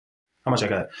How much I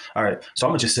got? All right. So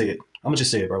I'm gonna just say it. I'm gonna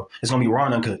just say it, bro. It's gonna be raw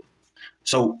and uncut.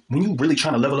 So when you really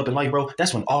trying to level up in life, bro,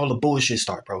 that's when all the bullshit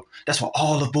start, bro. That's when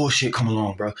all the bullshit come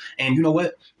along, bro. And you know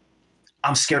what?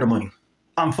 I'm scared of money.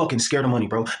 I'm fucking scared of money,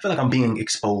 bro. I feel like I'm being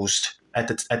exposed at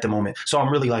the moment. So I'm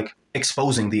really like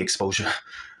exposing the exposure.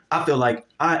 I feel like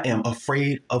I am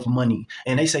afraid of money.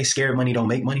 And they say scared money don't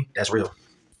make money. That's real.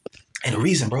 And the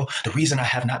reason I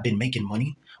have not been making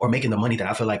money or making the money that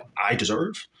I feel like I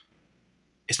deserve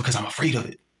is because I'm afraid of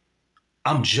it.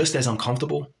 I'm just as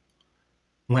uncomfortable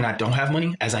when I don't have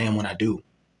money as I am when I do.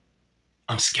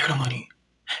 I'm scared of money.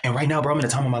 And right now, bro, I'm in a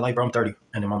time of my life, bro. I'm 30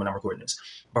 and the moment I'm recording this.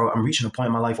 Bro, I'm reaching a point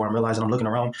in my life where I'm realizing I'm looking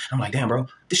around. I'm like, damn, bro,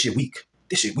 this shit weak.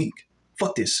 This shit weak.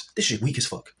 Fuck this. This shit weak as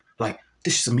fuck. Like,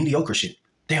 this is some mediocre shit.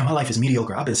 Damn, my life is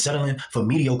mediocre. I've been settling for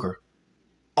mediocre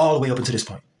all the way up until this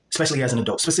point, especially as an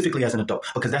adult, specifically as an adult,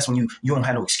 because that's when you don't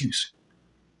have no excuse.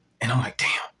 And I'm like, damn.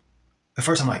 At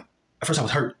first I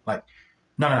was hurt. Like,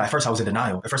 no. At first I was in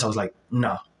denial. At first I was like,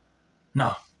 no,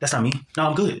 that's not me. No,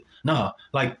 I'm good. No,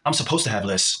 like I'm supposed to have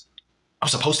less. I'm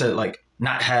supposed to like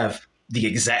not have the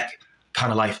exact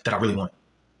kind of life that I really want.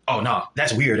 Oh no,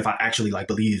 that's weird if I actually like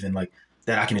believe in like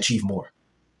that I can achieve more.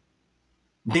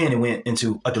 Then it went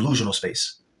into a delusional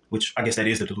space, which I guess that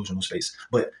is the delusional space.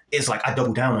 But it's like I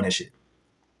doubled down on that shit.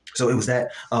 So it was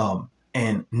that.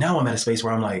 And now I'm at a space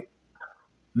where I'm like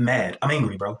mad. I'm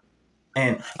angry, bro.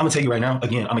 And I'm gonna tell you right now,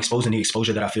 again, I'm exposing the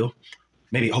exposure that I feel.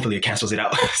 Maybe hopefully it cancels it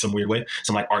out some weird way,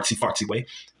 some like artsy fartsy way.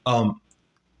 I'm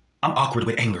awkward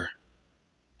with anger.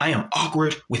 I am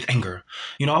awkward with anger.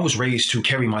 You know, I was raised to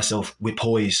carry myself with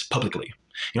poise publicly.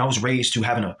 You know, I was raised to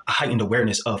having a heightened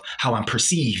awareness of how I'm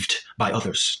perceived by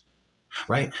others,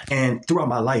 right? And throughout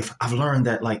my life, I've learned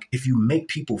that like if you make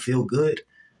people feel good,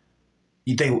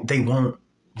 they won't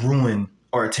ruin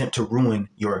or attempt to ruin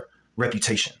your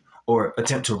reputation or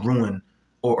attempt to ruin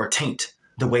or taint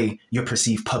the way you're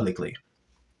perceived publicly.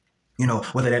 You know,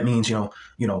 whether that means,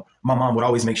 my mom would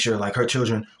always make sure like her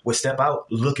children would step out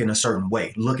looking a certain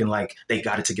way, looking like they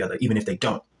got it together, even if they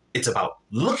don't. It's about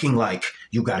looking like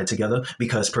you got it together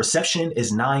because perception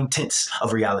is 9/10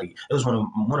 of reality. It was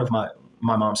one of my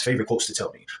mom's favorite quotes to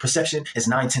tell me. Perception is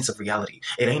 9/10 of reality.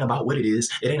 It ain't about what it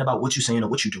is. It ain't about what you're saying or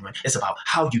what you're doing. It's about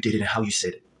how you did it and how you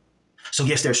said it. So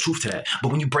yes, there's truth to that.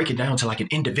 But when you break it down to like an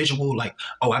individual, like,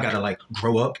 oh, I gotta like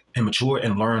grow up and mature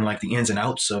and learn like the ins and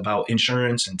outs about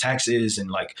insurance and taxes and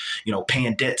like,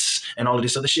 paying debts and all of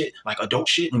this other shit, like adult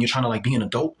shit, when you're trying to like be an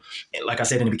adult, like I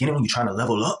said in the beginning, when you're trying to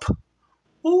level up,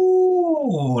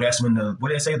 ooh, that's when what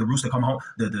did I say? The rooster come home,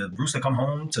 the rooster come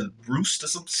home to roost or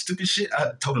some stupid shit.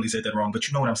 I totally said that wrong, but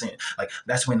you know what I'm saying? Like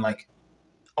that's when like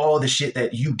all the shit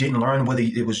that you didn't learn, whether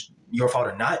it was your fault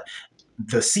or not,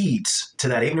 the seeds to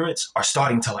that ignorance are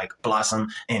starting to like blossom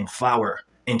and flower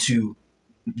into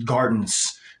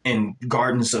gardens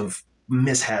of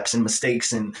mishaps and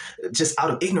mistakes and just out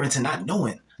of ignorance and not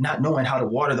knowing how to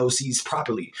water those seeds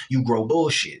properly. You grow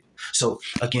bullshit. So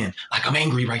again, like I'm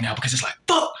angry right now because it's like,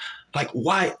 fuck, like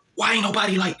why ain't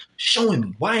nobody like showing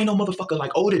me? Why ain't no motherfucker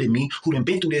like older than me who done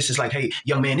been through this? It's like, hey,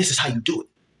 young man, this is how you do it.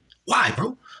 Why,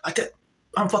 bro? Like that,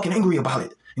 I'm fucking angry about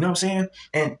it. You know what I'm saying?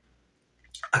 And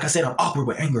like I said, I'm awkward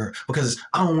with anger because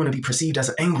I don't want to be perceived as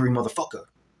an angry motherfucker.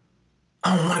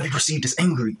 I don't want to be perceived as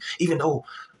angry, even though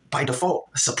by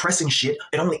default, suppressing shit,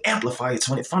 it only amplifies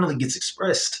when it finally gets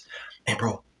expressed. And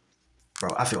bro,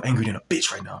 I feel angry than a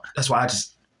bitch right now. That's why I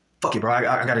just, fuck it, bro. I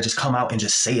got to just come out and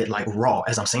just say it like raw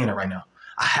as I'm saying it right now.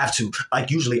 I have to.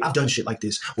 Like usually I've done shit like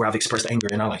this where I've expressed anger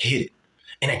and I like hit it.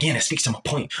 And again, it speaks to my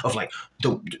point of like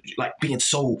being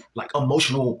so like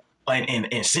emotional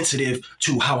and sensitive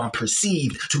to how I'm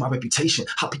perceived, to my reputation,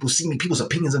 how people see me, people's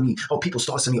opinions of me. Oh, people's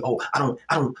thoughts of me. Oh, I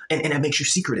don't, and that makes you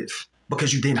secretive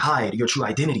because you didn't hide your true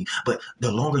identity. But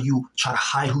the longer you try to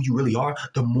hide who you really are,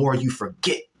 the more you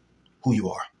forget who you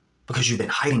are because you've been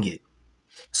hiding it.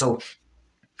 So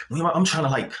I'm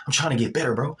trying to get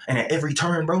better, bro. And at every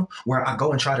turn, bro, where I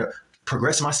go and try to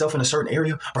progress myself in a certain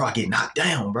area, bro, I get knocked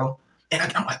down, bro.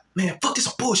 And I'm like, man, fuck this,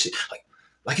 some bullshit.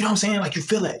 Like, you know what I'm saying? Like, you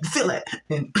feel that.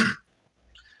 And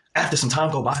after some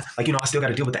time go by, like, I still got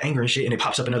to deal with the anger and shit, and it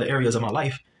pops up in other areas of my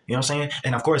life. You know what I'm saying?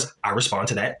 And of course, I respond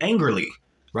to that angrily,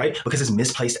 right? Because it's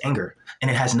misplaced anger,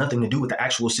 and it has nothing to do with the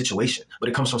actual situation, but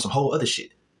it comes from some whole other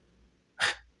shit.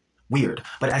 Weird.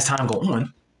 But as time go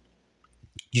on,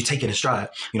 you take it in stride.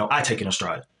 I take it in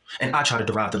stride, and I try to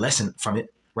derive the lesson from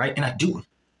it, right? And I do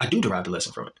derive the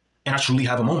lesson from it. And I truly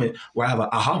have a moment where I have an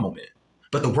aha moment.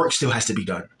 But the work still has to be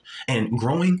done. And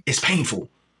growing is painful.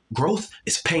 Growth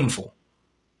is painful.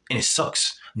 And it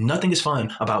sucks. Nothing is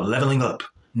fun about leveling up.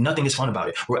 Nothing is fun about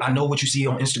it. Where I know what you see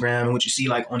on Instagram and what you see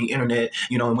like on the internet,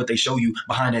 you know, and what they show you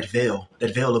behind that veil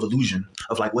of illusion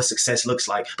of like what success looks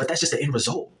like. But that's just the end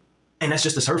result. And that's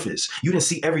just the surface. You didn't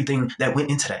see everything that went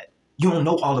into that. You don't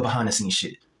know all the behind the scenes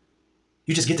shit.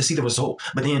 You just get to see the result.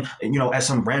 But then, you know, at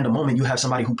some random moment, you have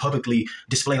somebody who publicly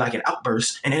display like an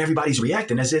outburst and then everybody's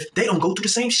reacting as if they don't go through the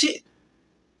same shit.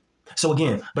 So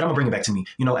again, but I'm gonna bring it back to me.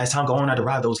 You know, as time go on, I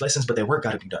derive those lessons, but their work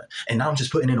gotta be done. And now I'm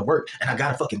just putting in the work and I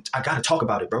gotta talk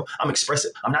about it, bro. I'm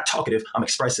expressive. I'm not talkative, I'm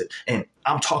expressive. And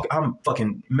I'm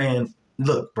fucking, man,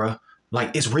 look, bro,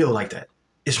 like it's real like that.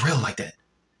 It's real like that.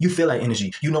 You feel that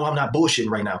energy. You know I'm not bullshitting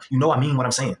right now. You know I mean what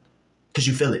I'm saying. Because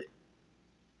you feel it.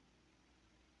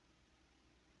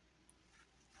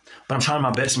 But I'm trying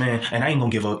my best, man, and I ain't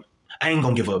gonna give up. I ain't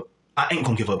gonna give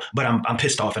up. But I'm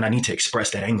pissed off and I need to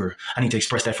express that anger. I need to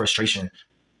express that frustration.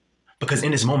 Because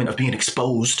in this moment of being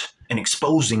exposed and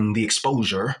exposing the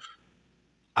exposure,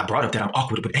 I brought up that I'm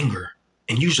awkward with anger.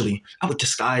 And usually I would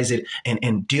disguise it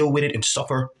and deal with it and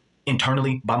suffer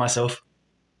internally by myself.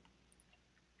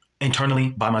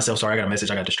 Sorry, I got a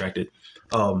message. I got distracted.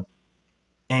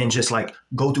 And just like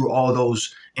go through all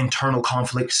those internal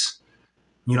conflicts,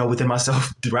 you know, within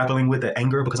myself, grappling with the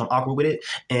anger because I'm awkward with it.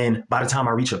 And by the time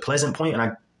I reach a pleasant point and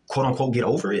I quote unquote get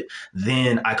over it,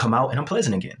 then I come out and I'm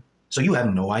pleasant again. So you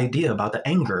have no idea about the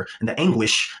anger and the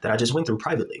anguish that I just went through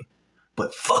privately.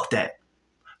 But fuck that.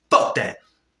 Fuck that.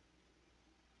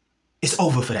 It's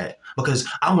over for that because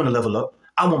I want to level up.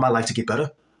 I want my life to get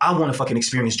better. I want to fucking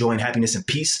experience joy and happiness and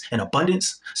peace and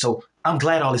abundance. So I'm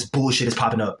glad all this bullshit is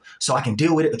popping up so I can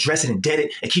deal with it, address it and dead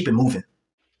it and keep it moving.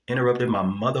 Interrupted my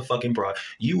motherfucking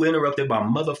You interrupted my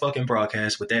motherfucking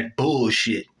broadcast with that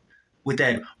bullshit. With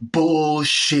that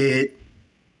bullshit.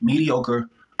 Mediocre.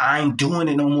 I ain't doing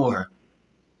it no more.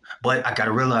 But I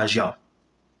gotta realize, y'all,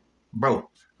 bro,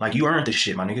 like you earned this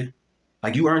shit, my nigga.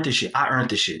 Like you earned this shit. I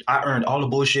earned this shit. I earned all the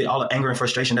bullshit, all the anger and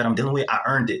frustration that I'm dealing with. I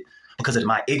earned it because of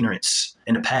my ignorance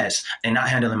in the past and not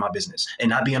handling my business and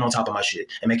not being on top of my shit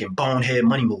and making bonehead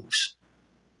money moves.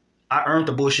 I earned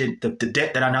the bullshit, the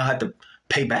debt that I now have to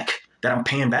pay back, that I'm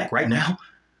paying back right now,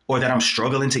 or that I'm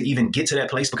struggling to even get to that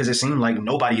place because it seemed like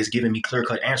nobody is giving me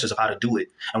clear-cut answers of how to do it.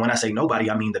 And when I say nobody,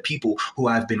 I mean the people who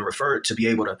I've been referred to be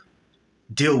able to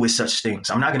deal with such things.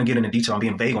 I'm not going to get into detail. I'm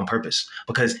being vague on purpose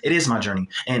because it is my journey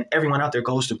and everyone out there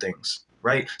goes through things,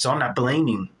 right? So I'm not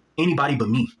blaming anybody but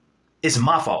me. It's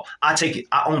my fault. I take it.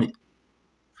 I own it.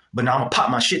 But now I'm gonna pop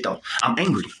my shit though. I'm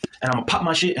angry and I'm gonna pop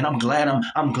my shit and I'm glad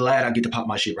I get to pop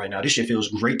my shit right now. This shit feels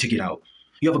great to get out.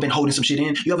 You ever been holding some shit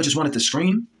in? You ever just wanted to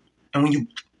scream? And when you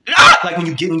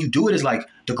do it, it's like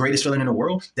the greatest feeling in the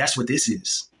world. That's what this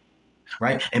is,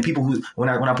 right? And people who, when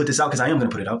I put this out, because I am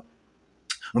gonna put it out.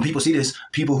 When people see this,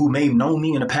 people who may know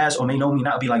me in the past or may know me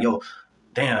now be like, yo,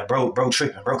 damn, bro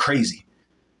tripping, bro crazy.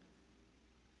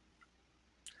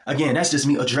 Again, that's just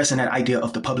me addressing that idea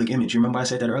of the public image. You remember I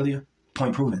said that earlier?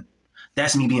 Point proven.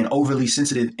 That's me being overly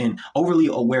sensitive and overly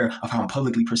aware of how I'm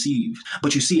publicly perceived.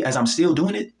 But you see, as I'm still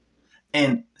doing it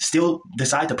and still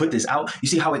decide to put this out, you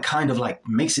see how it kind of like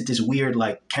makes it this weird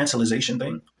like cancelization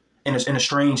thing in a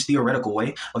strange theoretical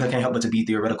way. Like I can't help but to be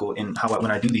theoretical in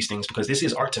when I do these things because this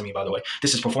is art to me, by the way.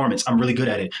 This is performance. I'm really good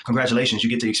at it. Congratulations. You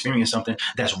get to experience something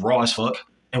that's raw as fuck.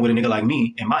 And with a nigga like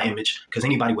me in my image, because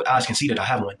anybody with eyes can see that I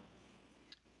have one.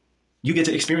 You get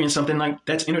to experience something like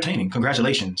that's entertaining.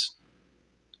 Congratulations.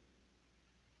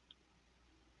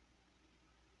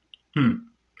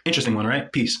 Interesting one,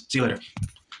 right? Peace. See you later.